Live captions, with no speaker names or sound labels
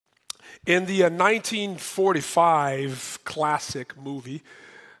In the 1945 classic movie,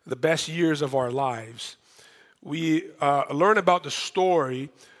 The Best Years of Our Lives, we learn about the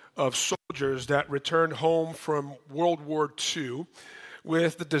story of soldiers that returned home from World War II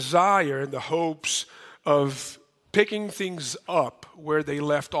with the desire and the hopes of picking things up where they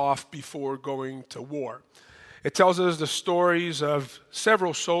left off before going to war. It tells us the stories of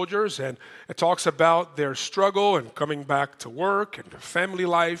several soldiers, and it talks about their struggle and coming back to work and their family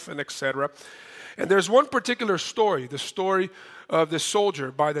life and etc. And there's one particular story, the story of this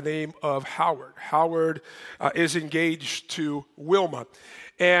soldier by the name of Howard. Howard is engaged to Wilma.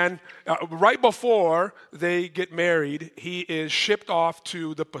 And right before they get married, he is shipped off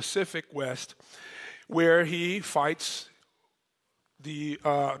to the Pacific West, where he fights the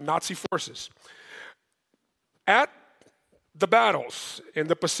Nazi forces. At the battles in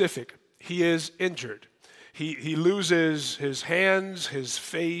the Pacific, he is injured. He loses his hands, his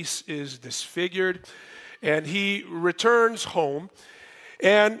face is disfigured, and he returns home.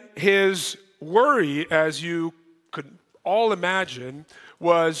 And his worry, as you could all imagine,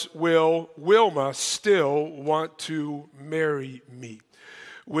 was, will Wilma still want to marry me?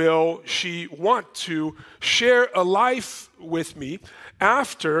 Will she want to share a life with me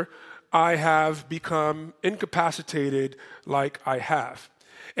after I have become incapacitated like I have?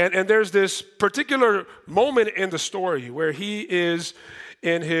 And there's this particular moment in the story where he is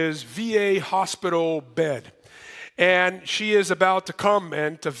in his VA hospital bed, and she is about to come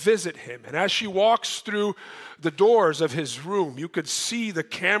and to visit him. And as she walks through the doors of his room, you could see the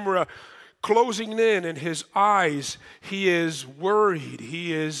camera closing in his eyes. He is worried.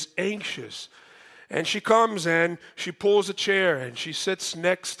 He is anxious. And she comes and she pulls a chair and she sits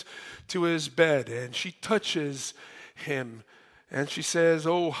next to his bed and she touches him and she says,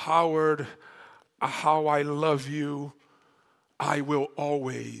 "Oh, Howard, how I love you. I will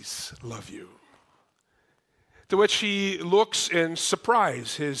always love you." To which he looks in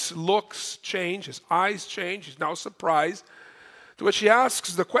surprise. His looks change, his eyes change. He's now surprised. To which he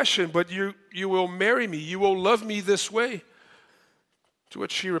asks the question, "But you will marry me, you will love me this way?" To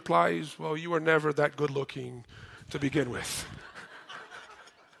which she replies, "Well, you were never that good looking to begin with."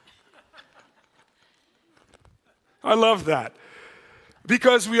 I love that,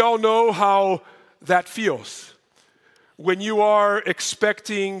 because we all know how that feels when you are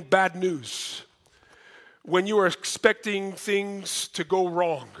expecting bad news, when you are expecting things to go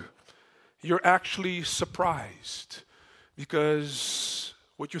wrong. You're actually surprised because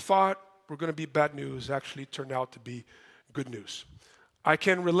what you thought were going to be bad news actually turned out to be good news. I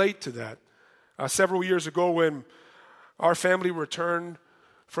can relate to that. Several years ago, when our family returned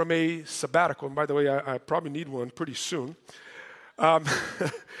from a sabbatical, and by the way, I probably need one pretty soon, I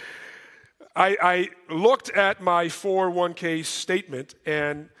looked at my 401k statement,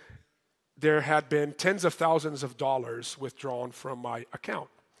 and there had been tens of thousands of dollars withdrawn from my account.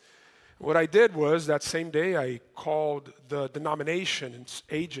 What I did was, that same day, I called the denominations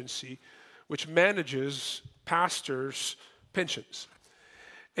agency, which manages pastors' pensions.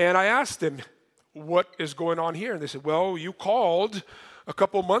 And I asked them, "What is going on here?" And they said, "Well, you called a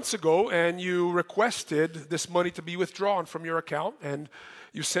couple months ago and you requested this money to be withdrawn from your account, and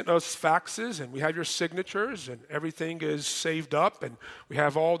you sent us faxes, and we have your signatures, and everything is saved up, and we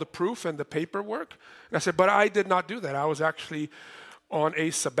have all the proof and the paperwork." And I said, "But I did not do that. I was actually on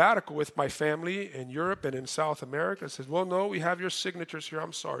a sabbatical with my family in Europe and in South America." I said, "Well, no, we have your signatures here.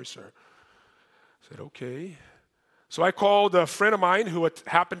 I'm sorry, sir." I said, "Okay." So I called a friend of mine who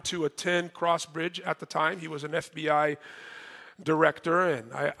happened to attend Crossbridge at the time. He was an FBI director,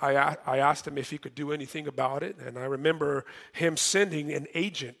 and I asked him if he could do anything about it. And I remember him sending an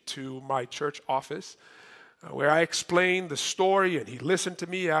agent to my church office where I explained the story, and he listened to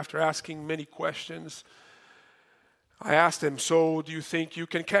me after asking many questions. I asked him, "So do you think you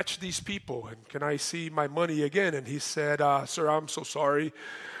can catch these people, and can I see my money again?" And he said, "Sir, I'm so sorry.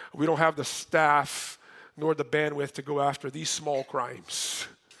 We don't have the staff nor the bandwidth to go after these small crimes.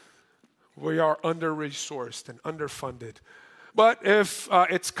 We are under-resourced and underfunded. But if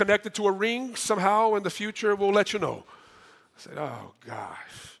it's connected to a ring somehow in the future, we'll let you know." I said, "Oh,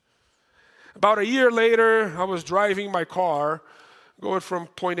 gosh." About a year later, I was driving my car, going from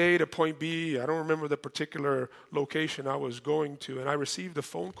point A to point B. I don't remember the particular location I was going to, and I received a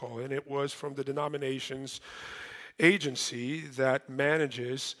phone call, and it was from the denominations agency that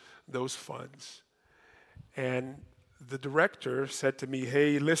manages those funds. And the director said to me,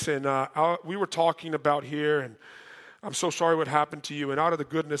 "Hey, listen, we were talking about here, and I'm so sorry what happened to you. And out of the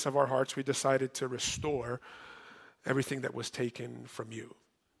goodness of our hearts, we decided to restore everything that was taken from you.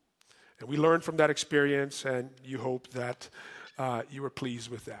 And we learned from that experience, and you hope that you were pleased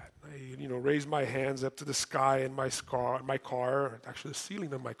with that. I, raised my hands up to the sky in my car, actually the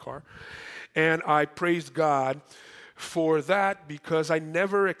ceiling of my car, and I praised God for that because I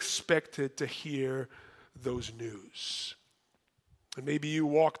never expected to hear those news. And maybe you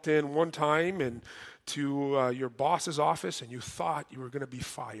walked in one time and to your boss's office and you thought you were going to be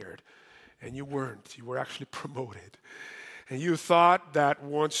fired, and you weren't. You were actually promoted. And you thought that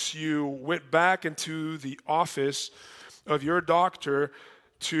once you went back into the office of your doctor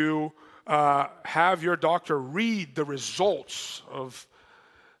to have your doctor read the results of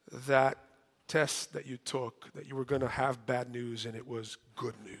that test that you took, that you were going to have bad news, and it was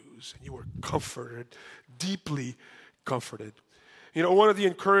good news. And you were comforted, deeply comforted. One of the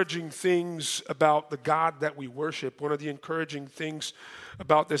encouraging things about the God that we worship, one of the encouraging things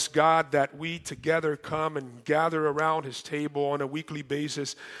about this God that we together come and gather around his table on a weekly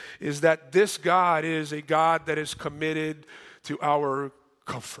basis, is that this God is a God that is committed to our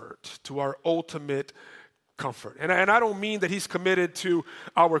comfort, to our ultimate comfort. And I don't mean that he's committed to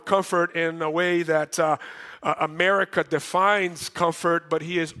our comfort in a way that America defines comfort, but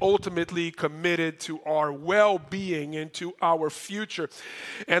he is ultimately committed to our well-being and to our future.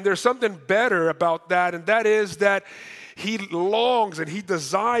 And there's something better about that, and that is that he longs and he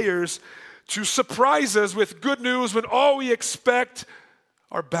desires to surprise us with good news when all we expect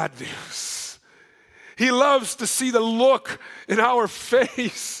are bad news. He loves to see the look in our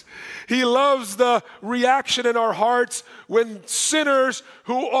face. He loves the reaction in our hearts when sinners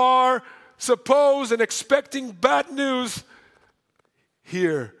who are supposed and expecting bad news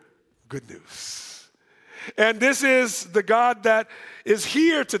hear good news. And this is the God that is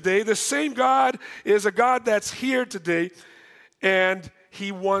here today. The same God is a God that's here today, and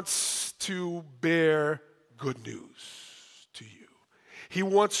he wants to bear good news to you. He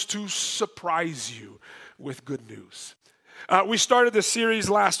wants to surprise you with good news. We started this series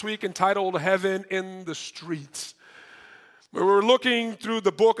last week entitled Heaven in the Streets. We're looking through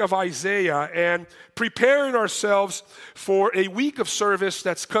the book of Isaiah and preparing ourselves for a week of service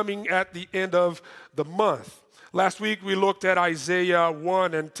that's coming at the end of the month. Last week we looked at Isaiah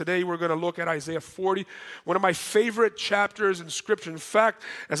 1, and today we're going to look at Isaiah 40, one of my favorite chapters in Scripture. In fact,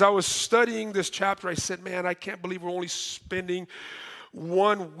 as I was studying this chapter, I said, man, I can't believe we're only spending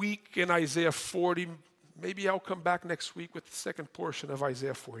 1 week in Isaiah 40. Maybe I'll come back next week with the second portion of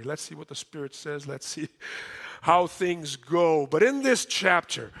Isaiah 40. Let's see what the Spirit says. Let's see how things go. But in this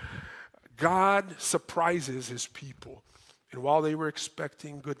chapter, God surprises his people. And while they were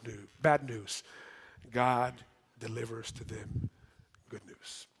expecting bad news, God delivers to them good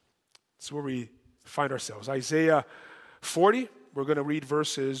news. That's where we find ourselves. Isaiah 40, we're going to read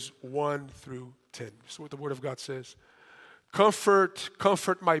verses 1 through 10. This is what the Word of God says. Comfort,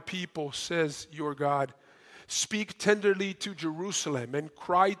 comfort my people, says your God. Speak tenderly to Jerusalem and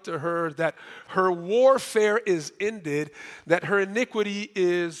cry to her that her warfare is ended, that her iniquity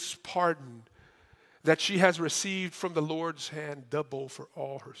is pardoned, that she has received from the Lord's hand double for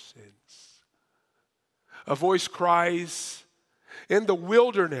all her sins. A voice cries, in the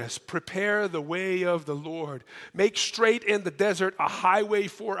wilderness, prepare the way of the Lord. Make straight in the desert a highway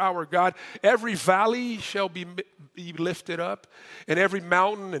for our God. Every valley shall be lifted up, and every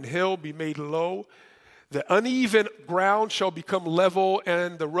mountain and hill be made low. The uneven ground shall become level,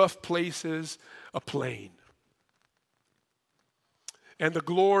 and the rough places a plain. And the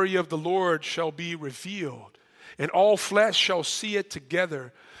glory of the Lord shall be revealed, and all flesh shall see it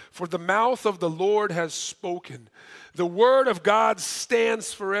together. For the mouth of the Lord has spoken. The word of God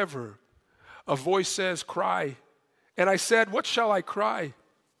stands forever. A voice says, cry. And I said, what shall I cry?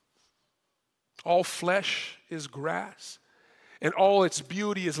 All flesh is grass, and all its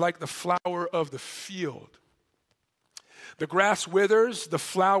beauty is like the flower of the field. The grass withers, the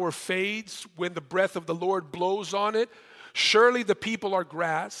flower fades when the breath of the Lord blows on it. Surely the people are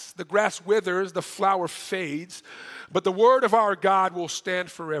grass. The grass withers, the flower fades, but the word of our God will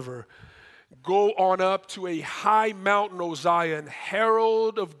stand forever. Go on up to a high mountain, O Zion,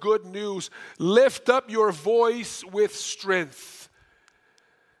 herald of good news. Lift up your voice with strength.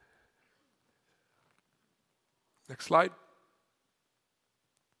 Next slide.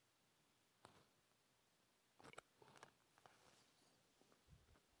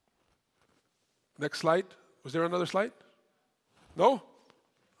 Next slide. Was there another slide? No? All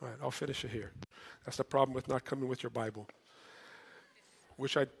right, I'll finish it here. That's the problem with not coming with your Bible,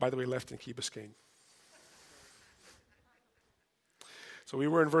 which I, by the way, left in Key Biscayne. So we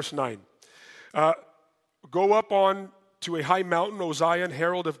were in verse 9. Go up on to a high mountain, O Zion,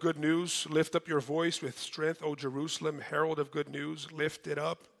 herald of good news. Lift up your voice with strength, O Jerusalem, herald of good news. Lift it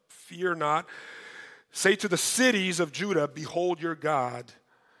up. Fear not. Say to the cities of Judah, behold your God,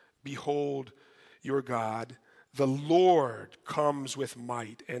 behold your God. The Lord comes with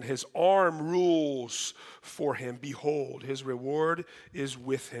might, and his arm rules for him. Behold, his reward is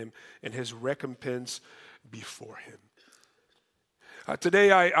with him, and his recompense before him.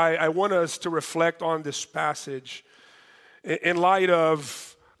 Today, I want us to reflect on this passage in light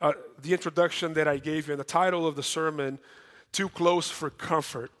of the introduction that I gave you and the title of the sermon, Too Close for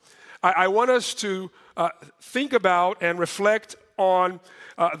Comfort. I want us to think about and reflect on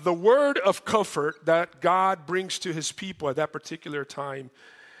the word of comfort that God brings to his people at that particular time,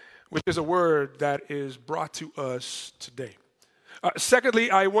 which is a word that is brought to us today.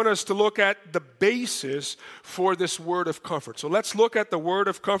 Secondly, I want us to look at the basis for this word of comfort. So let's look at the word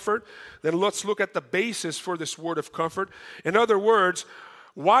of comfort, then let's look at the basis for this word of comfort. In other words,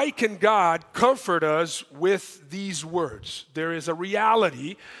 why can God comfort us with these words? There is a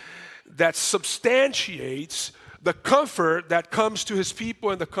reality that substantiates the comfort that comes to his people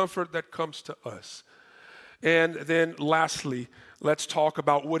and the comfort that comes to us. And then lastly, let's talk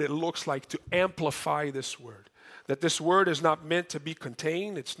about what it looks like to amplify this word. That this word is not meant to be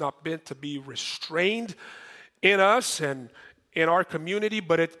contained, it's not meant to be restrained in us and in our community,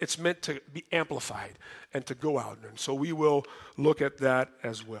 but it's meant to be amplified and to go out. And so we will look at that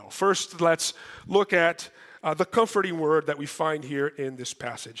as well. First, let's look at the comforting word that we find here in this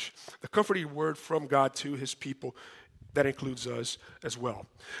passage. The comforting word from God to his people that includes us as well.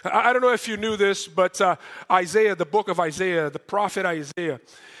 I don't know if you knew this, but Isaiah, the book of Isaiah, the prophet Isaiah,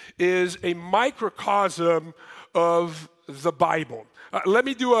 is a microcosm of the Bible. Let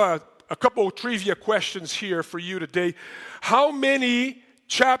me do a couple of trivia questions here for you today. How many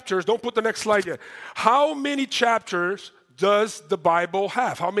chapters, don't put the next slide yet, how many chapters does the Bible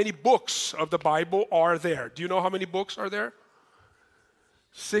have? How many books of the Bible are there? Do you know how many books are there?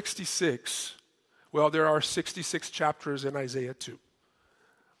 66. Well, there are 66 chapters in Isaiah too.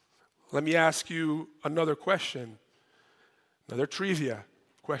 Let me ask you another question, another trivia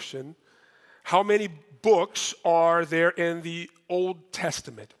question. How many books are there in the Old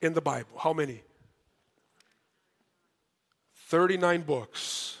Testament, in the Bible? How many? 39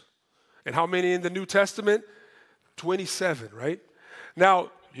 books. And how many in the New Testament? 27, right?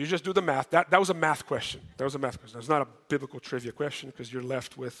 Now, you just do the math. That was a math question. That was a math question. It's not a biblical trivia question because you're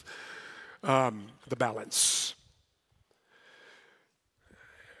left with the balance.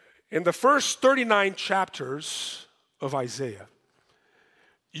 In the first 39 chapters of Isaiah,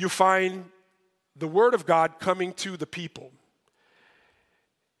 you find the word of God coming to the people.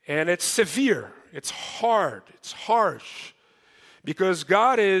 And it's severe, it's hard, it's harsh, because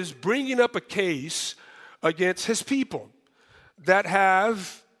God is bringing up a case against his people that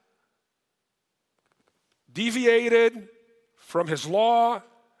have deviated from his law,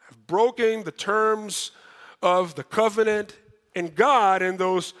 have broken the terms of the covenant. And God, in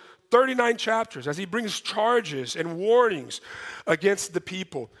those 39 chapters, as he brings charges and warnings against the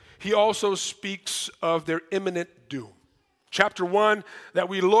people, he also speaks of their imminent doom. Chapter 1 that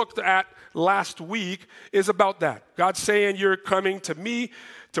we looked at last week is about that. God saying, you're coming to me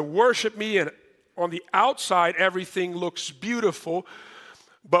to worship me, and on the outside, everything looks beautiful.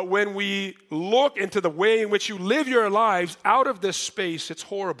 But when we look into the way in which you live your lives out of this space, it's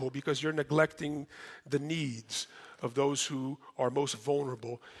horrible because you're neglecting the needs of those who are most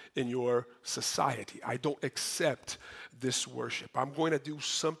vulnerable in your society. I don't accept this worship. I'm going to do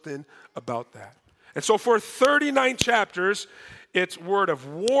something about that. And so for 39 chapters, it's word of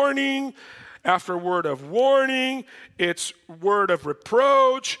warning after word of warning. It's word of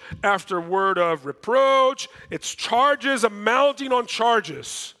reproach after word of reproach. It's charges amounting on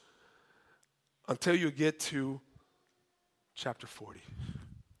charges until you get to chapter 40.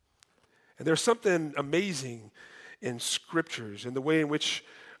 And there's something amazing in scriptures, in the way in which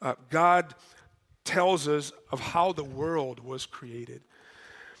God tells us of how the world was created.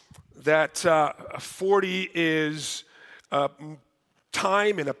 That 40 is a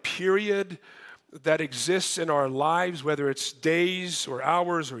time and a period that exists in our lives, whether it's days or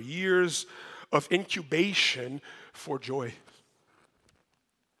hours or years of incubation for joy.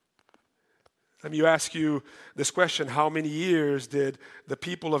 Let me ask you this question: how many years did the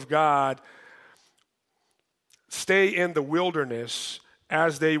people of God stay in the wilderness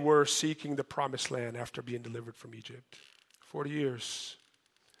as they were seeking the promised land after being delivered from Egypt? 40 years.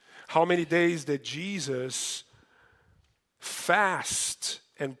 How many days did Jesus fast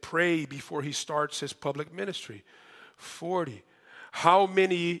and pray before he starts his public ministry? 40. How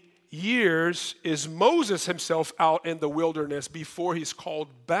many years is Moses himself out in the wilderness before he's called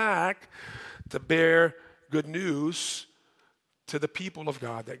back to bear good news to the people of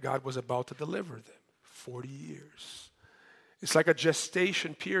God that God was about to deliver them? 40 years. It's like a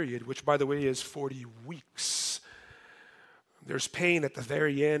gestation period, which, by the way, is 40 weeks. There's pain at the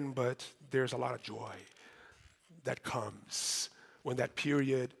very end, but there's a lot of joy that comes when that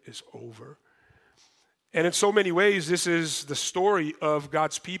period is over. And in so many ways, this is the story of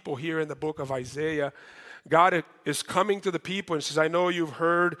God's people here in the book of Isaiah. God is coming to the people and says, I know you've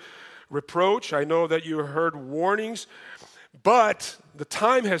heard reproach. I know that you heard warnings. But the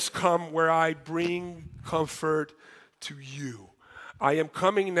time has come where I bring comfort to you. I am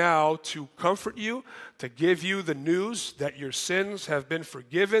coming now to comfort you, to give you the news that your sins have been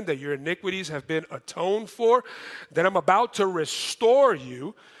forgiven, that your iniquities have been atoned for, that I'm about to restore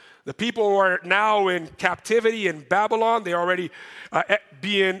you. The people who are now in captivity in Babylon, they're already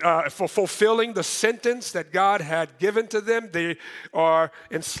fulfilling the sentence that God had given to them. They are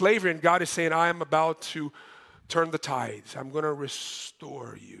in slavery, and God is saying, I am about to turn the tides. I'm going to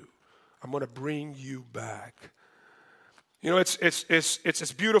restore you. I'm going to bring you back. You know,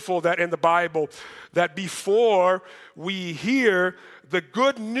 it's beautiful that in the Bible that before we hear the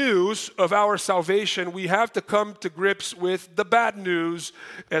good news of our salvation, we have to come to grips with the bad news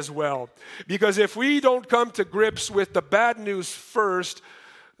as well. Because if we don't come to grips with the bad news first,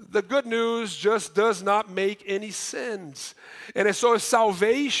 the good news just does not make any sense. And so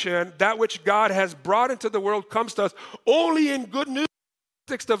salvation, that which God has brought into the world, comes to us only in good news,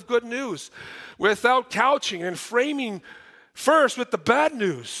 of good news, without couching and framing first with the bad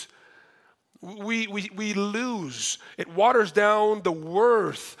news. We lose. It waters down the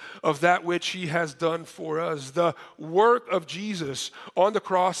worth of that which he has done for us, the work of Jesus on the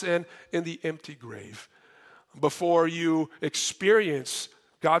cross and in the empty grave. Before you experience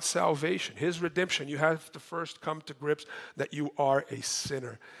God's salvation, his redemption, you have to first come to grips that you are a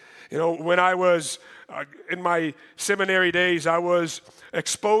sinner. You know, when I was in my seminary days, I was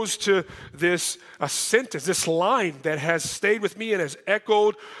exposed to this sentence, this line that has stayed with me and has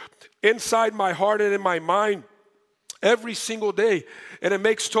echoed inside my heart and in my mind every single day. And it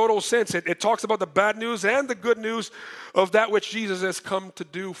makes total sense. It talks about the bad news and the good news of that which Jesus has come to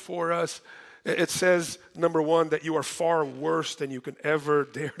do for us. It says, number one, that you are far worse than you can ever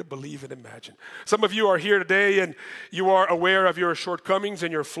dare to believe and imagine. Some of you are here today and you are aware of your shortcomings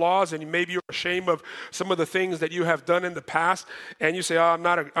and your flaws, and maybe you're ashamed of some of the things that you have done in the past, and you say, oh,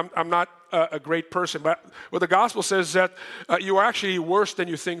 I'm not a great person. But well, the gospel says that you are actually worse than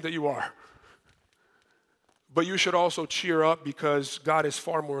you think that you are. But you should also cheer up because God is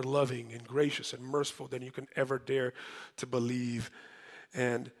far more loving and gracious and merciful than you can ever dare to believe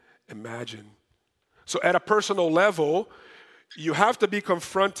and imagine. So at a personal level, you have to be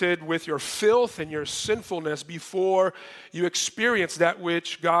confronted with your filth and your sinfulness before you experience that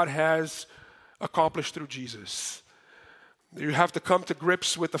which God has accomplished through Jesus. You have to come to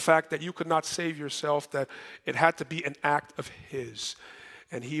grips with the fact that you could not save yourself, that it had to be an act of his,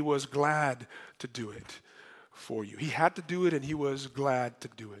 and he was glad to do it for you. He had to do it, and he was glad to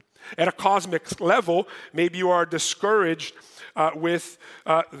do it. At a cosmic level, maybe you are discouraged with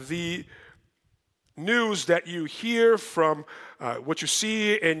the news that you hear from what you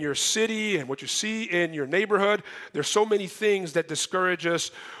see in your city and what you see in your neighborhood. There's so many things that discourage us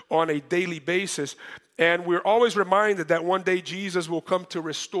on a daily basis, and we're always reminded that one day Jesus will come to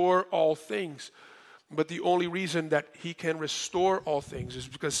restore all things. But the only reason that he can restore all things is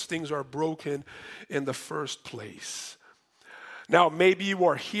because things are broken in the first place. Now, maybe you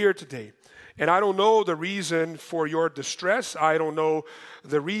are here today, and I don't know the reason for your distress. I don't know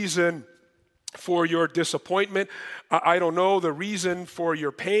the reason for your disappointment. I don't know the reason for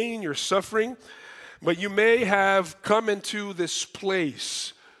your pain, your suffering. But you may have come into this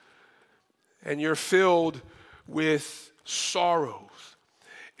place, and you're filled with sorrows.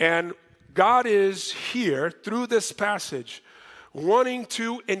 And God is here through this passage wanting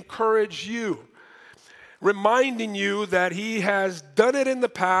to encourage you, reminding you that he has done it in the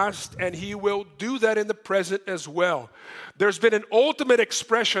past and he will do that in the present as well. There's been an ultimate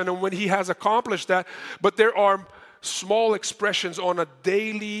expression and when he has accomplished that, but there are small expressions on a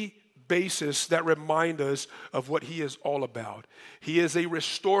daily basis that remind us of what he is all about. He is a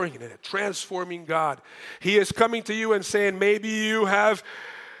restoring and a transforming God. He is coming to you and saying, maybe you have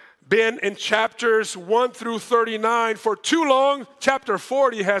been in chapters 1 through 39 for too long. Chapter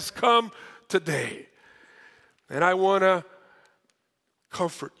 40 has come today. And I want to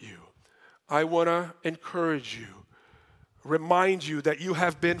comfort you. I want to encourage you. Remind you that you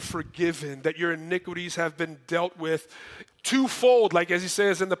have been forgiven, that your iniquities have been dealt with twofold, like as he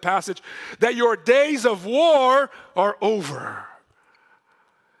says in the passage, that your days of war are over.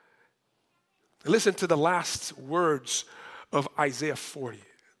 Listen to the last words of Isaiah 40.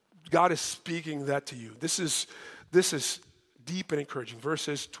 God is speaking that to you. This is deep and encouraging.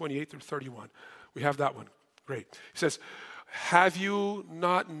 Verses 28 through 31. We have that one. Great. He says, have you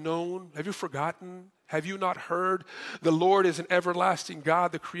not known? Have you forgotten? Have you not heard? The Lord is an everlasting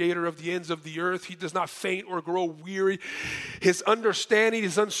God, the creator of the ends of the earth. He does not faint or grow weary. His understanding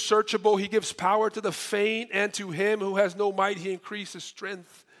is unsearchable. He gives power to the faint, and to him who has no might, he increases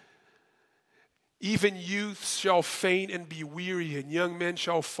strength. Even youths shall faint and be weary, and young men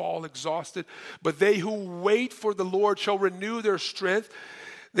shall fall exhausted. But they who wait for the Lord shall renew their strength.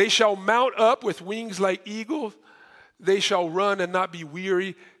 They shall mount up with wings like eagles. They shall run and not be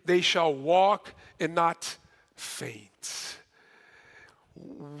weary. They shall walk and not faint.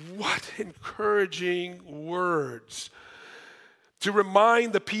 What encouraging words to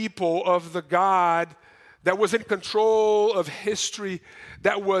remind the people of the God that was in control of history,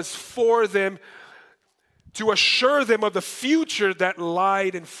 that was for them, to assure them of the future that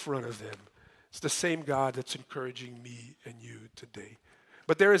lied in front of them. It's the same God that's encouraging me and you today.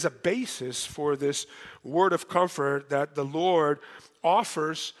 But there is a basis for this word of comfort that the Lord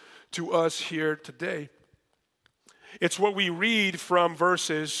offers to us here today. It's what we read from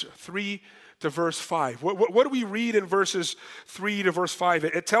verses 3 to verse 5. What do we read in verses 3 to verse 5?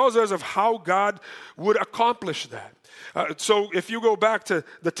 It tells us of how God would accomplish that. So if you go back to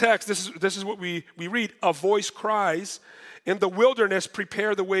the text, this is what we read. A voice cries, in the wilderness,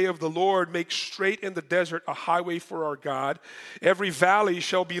 prepare the way of the Lord. Make straight in the desert a highway for our God. Every valley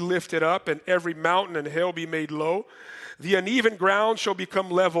shall be lifted up, and every mountain and hill be made low. The uneven ground shall become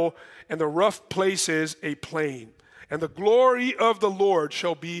level, and the rough places a plain. And the glory of the Lord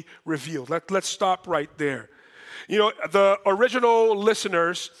shall be revealed. Let's stop right there. You know, the original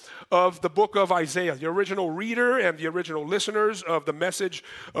listeners of the book of Isaiah, the original reader and the original listeners of the message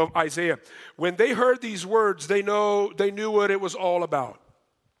of Isaiah, when they heard these words, they knew what it was all about.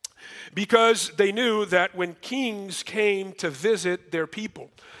 Because they knew that when kings came to visit their people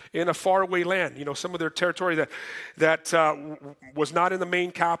in a faraway land, you know, some of their territory that was not in the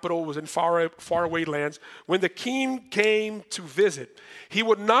main capital, was in faraway lands, when the king came to visit, he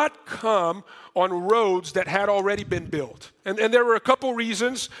would not come on roads that had already been built. And there were a couple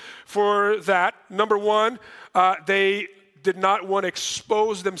reasons for that. Number one, they did not want to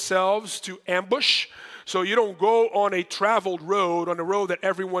expose themselves to ambush. So you don't go on a traveled road, on a road that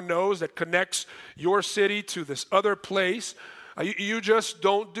everyone knows that connects your city to this other place. You just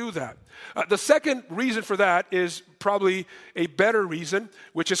don't do that. The second reason for that is probably a better reason,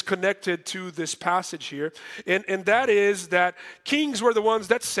 which is connected to this passage here. And that is that kings were the ones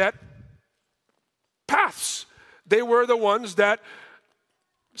that set paths. They were the ones that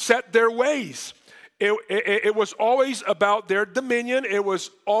set their ways. It was always about their dominion. It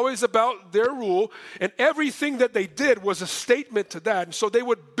was always about their rule. And everything that they did was a statement to that. And so they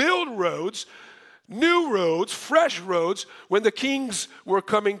would build roads, new roads, fresh roads, when the kings were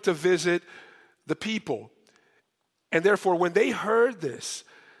coming to visit the people. And therefore, when they heard this,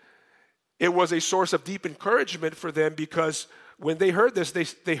 it was a source of deep encouragement for them, because when they heard this,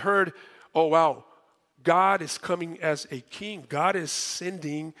 they heard, oh, wow, God is coming as a king. God is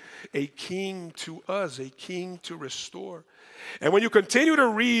sending a king to us, a king to restore. And when you continue to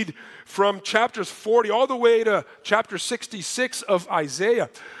read from chapters 40 all the way to chapter 66 of Isaiah,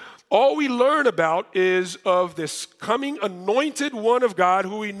 all we learn about is of this coming anointed one of God,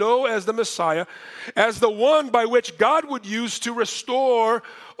 who we know as the Messiah, as the one by which God would use to restore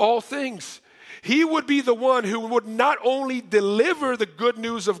all things. He would be the one who would not only deliver the good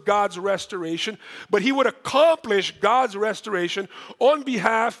news of God's restoration, but he would accomplish God's restoration on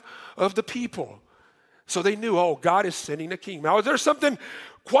behalf of the people. So they knew, oh, God is sending a king. Now, there's something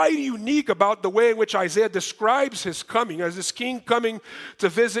quite unique about the way in which Isaiah describes his coming, as this king coming to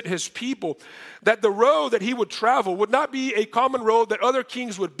visit his people, that the road that he would travel would not be a common road that other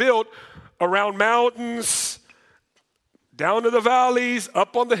kings would build around mountains, down to the valleys,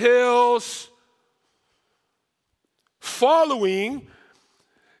 up on the hills, following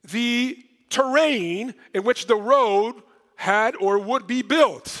the terrain in which the road had or would be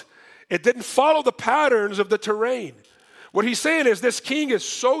built. It didn't follow the patterns of the terrain. What he's saying is this king is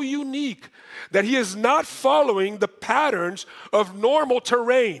so unique that he is not following the patterns of normal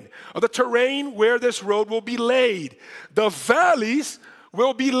terrain, of the terrain where this road will be laid. The valleys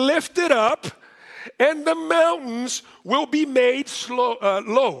will be lifted up, and the mountains will be made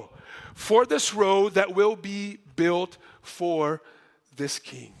low for this road that will be built for this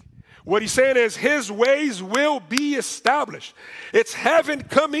king. What he's saying is his ways will be established. It's heaven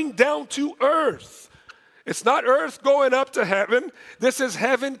coming down to earth. It's not earth going up to heaven. This is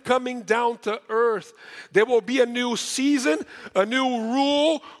heaven coming down to earth. There will be a new season, a new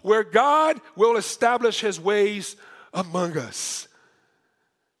rule where God will establish his ways among us.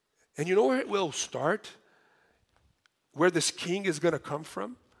 And you know where it will start? Where this king is going to come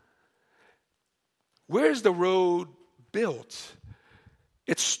from? Where's the road built?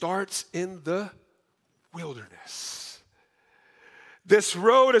 It starts in the wilderness. This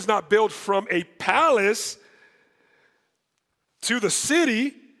road is not built from a palace to the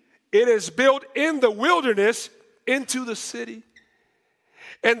city. It is built in the wilderness into the city.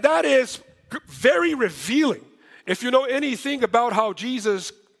 And that is very revealing. If you know anything about how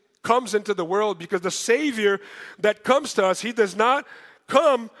Jesus comes into the world, because the Savior that comes to us, he does not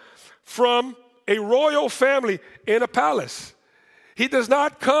come from a royal family in a palace. He does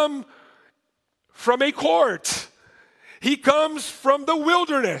not come from a court. He comes from the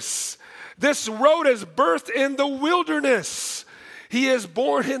wilderness. This road is birthed in the wilderness. He is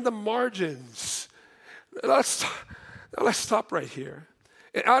born in the margins. Let's stop right here.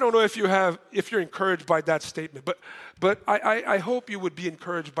 And I don't know if you're encouraged by that statement, but I hope you would be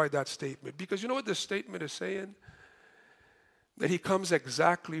encouraged by that statement, because you know what this statement is saying? That he comes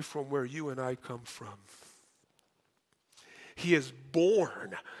exactly from where you and I come from. He is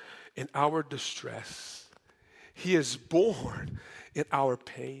born in our distress. He is born in our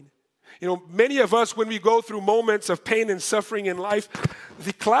pain. You know, many of us, when we go through moments of pain and suffering in life,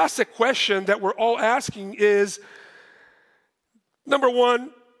 the classic question that we're all asking is, number one,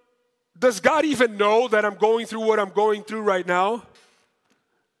 does God even know that I'm going through what I'm going through right now?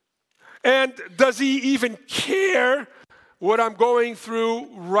 And does he even care what I'm going through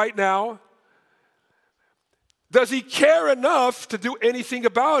right now? Does he care enough to do anything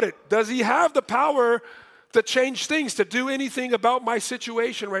about it? Does he have the power to change things, to do anything about my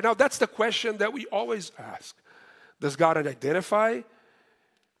situation right now? That's the question that we always ask. Does God identify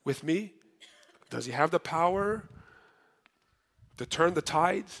with me? Does he have the power to turn the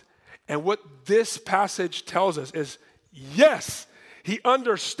tides? And what this passage tells us is, yes, he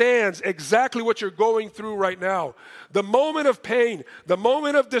understands exactly what you're going through right now. The moment of pain, the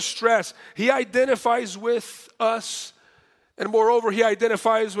moment of distress, he identifies with us. And moreover, he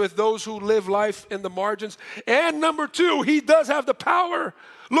identifies with those who live life in the margins. And number two, he does have the power.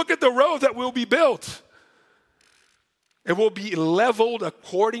 Look at the road that will be built. It will be leveled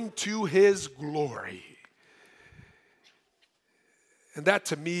according to his glory. And that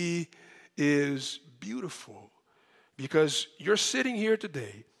to me is beautiful, because you're sitting here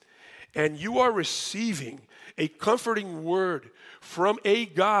today and you are receiving a comforting word from a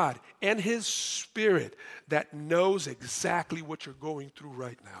God and his Spirit that knows exactly what you're going through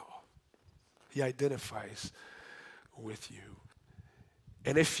right now. He identifies with you.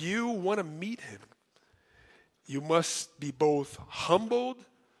 And if you want to meet him, you must be both humbled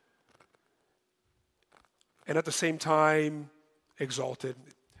and at the same time exalted.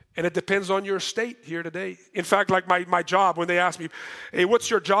 And it depends on your state here today. In fact, like my job, when they ask me, hey, what's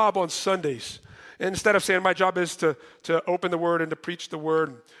your job on Sundays? Instead of saying my job is to open the word and to preach the word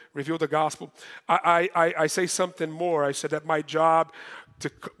and reveal the gospel, I say something more. I said that my job,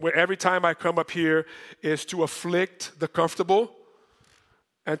 every time I come up here, is to afflict the comfortable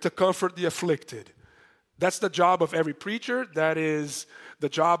and to comfort the afflicted. That's the job of every preacher. That is the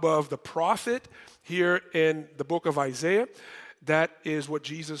job of the prophet here in the book of Isaiah. That is what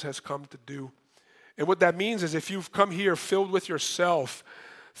Jesus has come to do. And what that means is, if you've come here filled with yourself,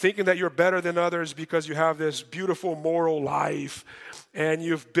 thinking that you're better than others because you have this beautiful moral life and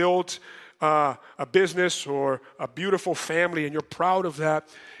you've built a business or a beautiful family and you're proud of that,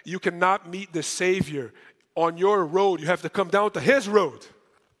 you cannot meet the Savior on your road. You have to come down to his road.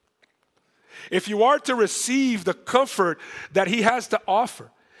 If you are to receive the comfort that he has to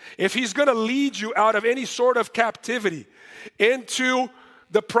offer, if he's going to lead you out of any sort of captivity into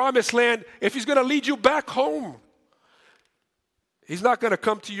the promised land, if he's going to lead you back home, he's not going to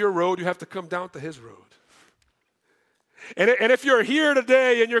come to your road. You have to come down to his road. And if you're here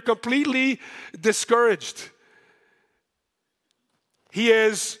today and you're completely discouraged, he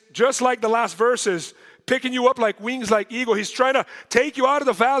is, just like the last verses, picking you up like wings like eagle. He's trying to take you out of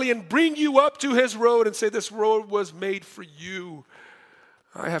the valley and bring you up to his road and say, this road was made for you.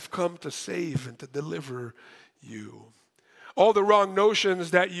 I have come to save and to deliver you. All the wrong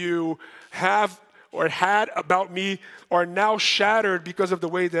notions that you have or had about me are now shattered because of the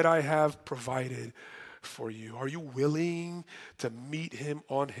way that I have provided for you. Are you willing to meet him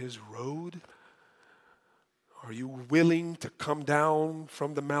on his road? Are you willing to come down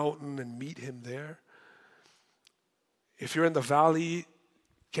from the mountain and meet him there? If you're in the valley,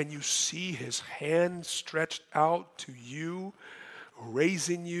 Can you see his hand stretched out to you,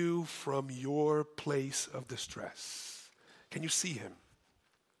 raising you from your place of distress? Can you see him?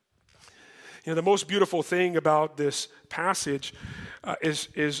 You know, the most beautiful thing about this passage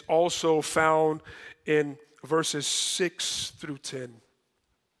is also found in verses 6 through 10.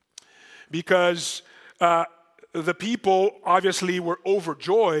 Because the people obviously were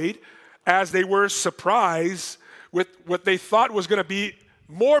overjoyed as they were surprised with what they thought was going to be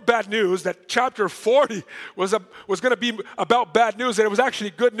more bad news, that chapter 40 was going to be about bad news, and it was actually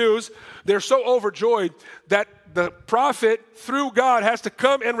good news. They're so overjoyed that the prophet, through God, has to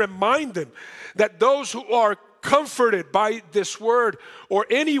come and remind them that those who are comforted by this word or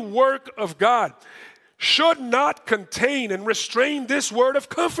any work of God should not contain and restrain this word of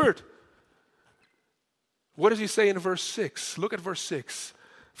comfort. What does he say in verse 6? Look at verse 6.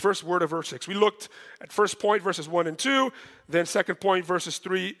 First word of verse 6. We looked at first point, verses 1 and 2. Then second point, verses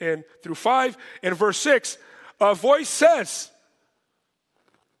 3 and through 5. And verse 6, a voice says,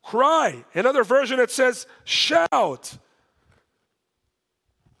 cry. Another version, it says, shout.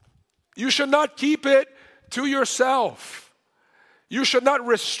 You should not keep it to yourself. You should not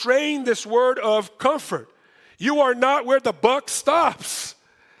restrain this word of comfort. You are not where the buck stops.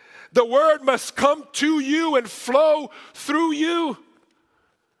 The word must come to you and flow through you.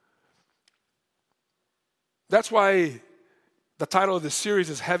 That's why the title of this series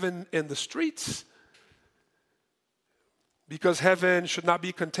is Heaven in the Streets. Because heaven should not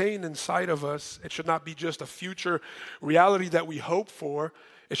be contained inside of us. It should not be just a future reality that we hope for.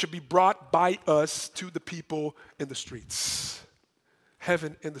 It should be brought by us to the people in the streets.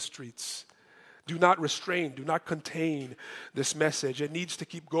 Heaven in the streets. Do not restrain, do not contain this message. It needs to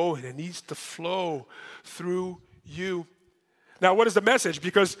keep going. It needs to flow through you. Now, what is the message?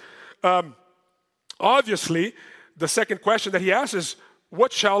 Because obviously, the second question that he asks is,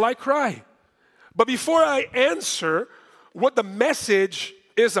 what shall I cry? But before I answer what the message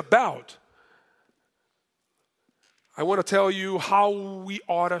is about, I want to tell you how we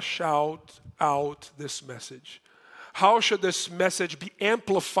ought to shout out this message. How should this message be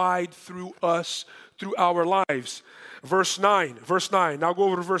amplified through us, through our lives? Verse 9. Now go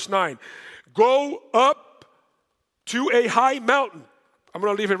over to verse 9. Go up to a high mountain. I'm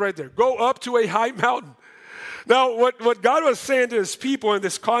going to leave it right there. Go up to a high mountain. Now, what God was saying to his people in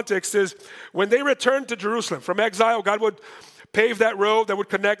this context is when they returned to Jerusalem from exile, God would pave that road that would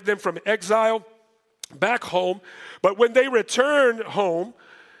connect them from exile back home. But when they returned home,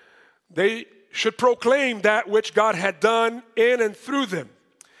 they should proclaim that which God had done in and through them.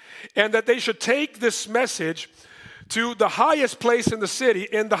 And that they should take this message to the highest place in the city.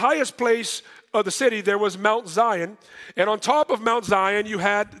 In the highest place of the city, there was Mount Zion. And on top of Mount Zion, you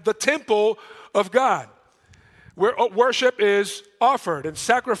had the temple of God, where worship is offered and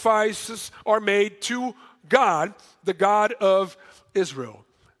sacrifices are made to God, the God of Israel.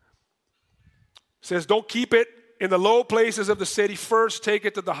 It says, don't keep it in the low places of the city. First, take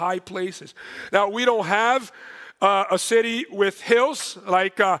it to the high places. Now, we don't have a city with hills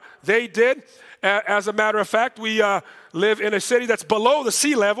like they did. As a matter of fact, we live in a city that's below the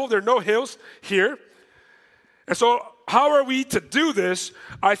sea level. There are no hills here. And so how are we to do this?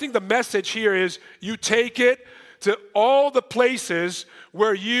 I think the message here is you take it to all the places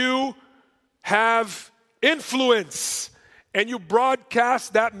where you have influence and you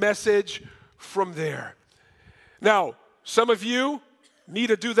broadcast that message from there. Now, some of you need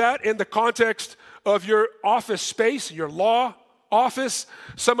to do that in the context of your office space, your law office.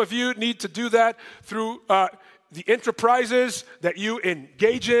 Some of you need to do that through the enterprises that you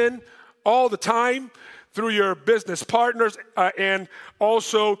engage in all the time, through your business partners and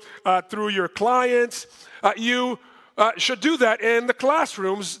also through your clients. You should do that in the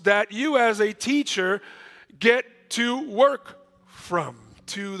classrooms that you as a teacher get to work from,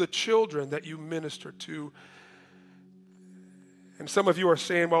 to the children that you minister to. And some of you are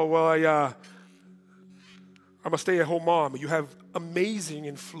saying, I'm a stay-at-home mom. You have amazing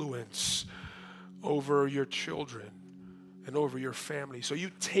influence over your children and over your family. So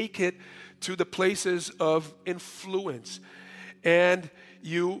you take it to the places of influence and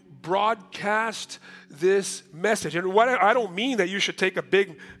you broadcast this message. And what I don't mean that you should take a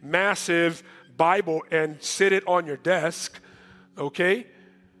big, massive Bible and sit it on your desk, okay?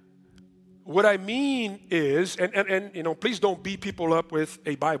 What I mean is, and you know, please don't beat people up with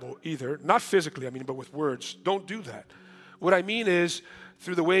a Bible either. Not physically, but with words. Don't do that. What I mean is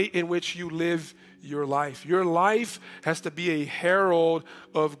through the way in which you live your life. Your life has to be a herald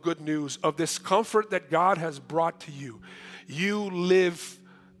of good news, of this comfort that God has brought to you. You live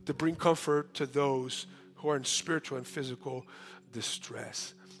to bring comfort to those who are in spiritual and physical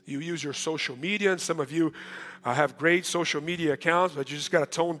distress. You use your social media, and some of you have great social media accounts, but you just got to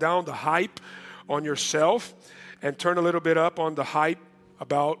tone down the hype on yourself and turn a little bit up on the hype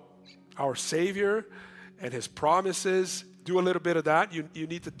about our Savior and his promises. Do a little bit of that. You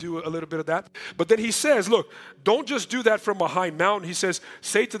need to do a little bit of that. But then he says, look, don't just do that from a high mountain. He says,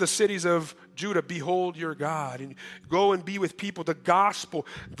 say to the cities of Judah, behold your God. And go and be with people. The gospel,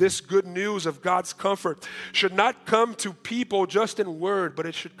 this good news of God's comfort, should not come to people just in word, but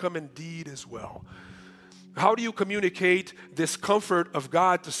it should come in deed as well. How do you communicate this comfort of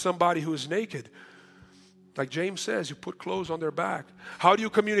God to somebody who is naked? Like James says, you put clothes on their back. How do you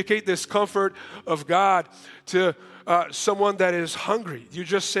communicate this comfort of God to someone that is hungry? You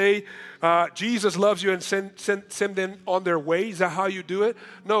just say, Jesus loves you and send them on their way? Is that how you do it?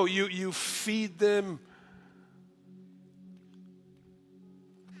 No, you feed them.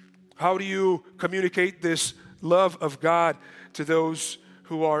 How do you communicate this love of God to those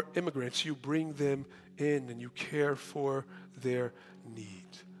who are immigrants? You bring them in and you care for their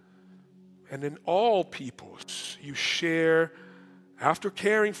needs. And in all peoples, you share, after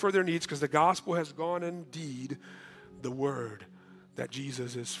caring for their needs, because the gospel has gone indeed, the word that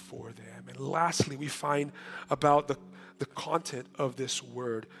Jesus is for them. And lastly, we find about the content of this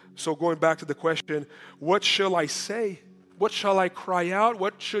word. So going back to the question, what shall I say? What shall I cry out?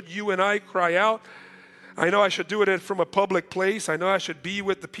 What should you and I cry out? I know I should do it from a public place. I know I should be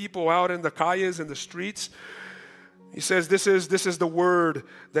with the people out in the calles and the streets. He says, this is the word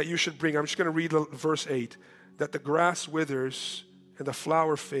that you should bring. I'm just going to read verse 8. That the grass withers and the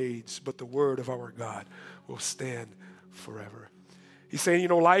flower fades, but the word of our God will stand forever. He's saying,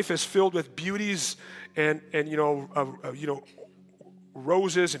 life is filled with beauties and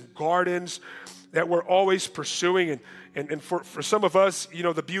roses and gardens that we're always pursuing. And for some of us,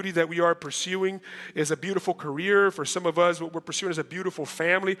 the beauty that we are pursuing is a beautiful career. For some of us, what we're pursuing is a beautiful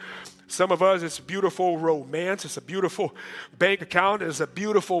family. Some of us, it's beautiful romance. It's a beautiful bank account. It's a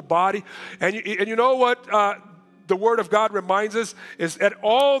beautiful body. And you know what the Word of God reminds us is that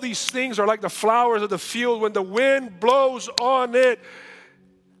all these things are like the flowers of the field. When the wind blows on it,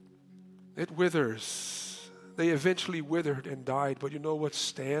 it withers. They eventually withered and died. But you know what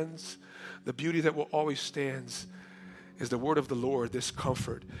stands? The beauty that will always stands is the word of the Lord, this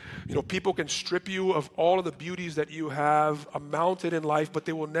comfort. People can strip you of all of the beauties that you have amounted in life, but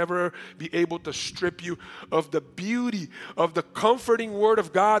they will never be able to strip you of the beauty of the comforting word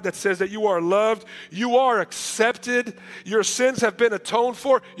of God that says that you are loved, you are accepted, your sins have been atoned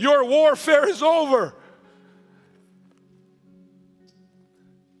for, your warfare is over.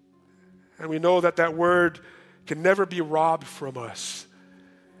 And we know that word can never be robbed from us.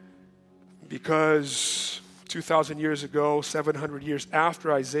 Because 2,000 years ago, 700 years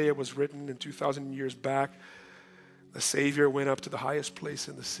after Isaiah was written, and 2,000 years back, the Savior went up to the highest place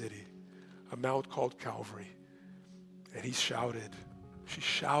in the city, a mount called Calvary. And she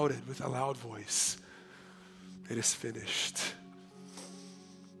shouted with a loud voice, "It is finished.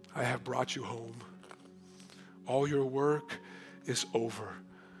 I have brought you home. All your work is over.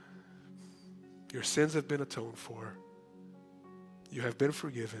 Your sins have been atoned for. You have been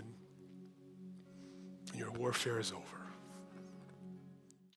forgiven. Your warfare is over."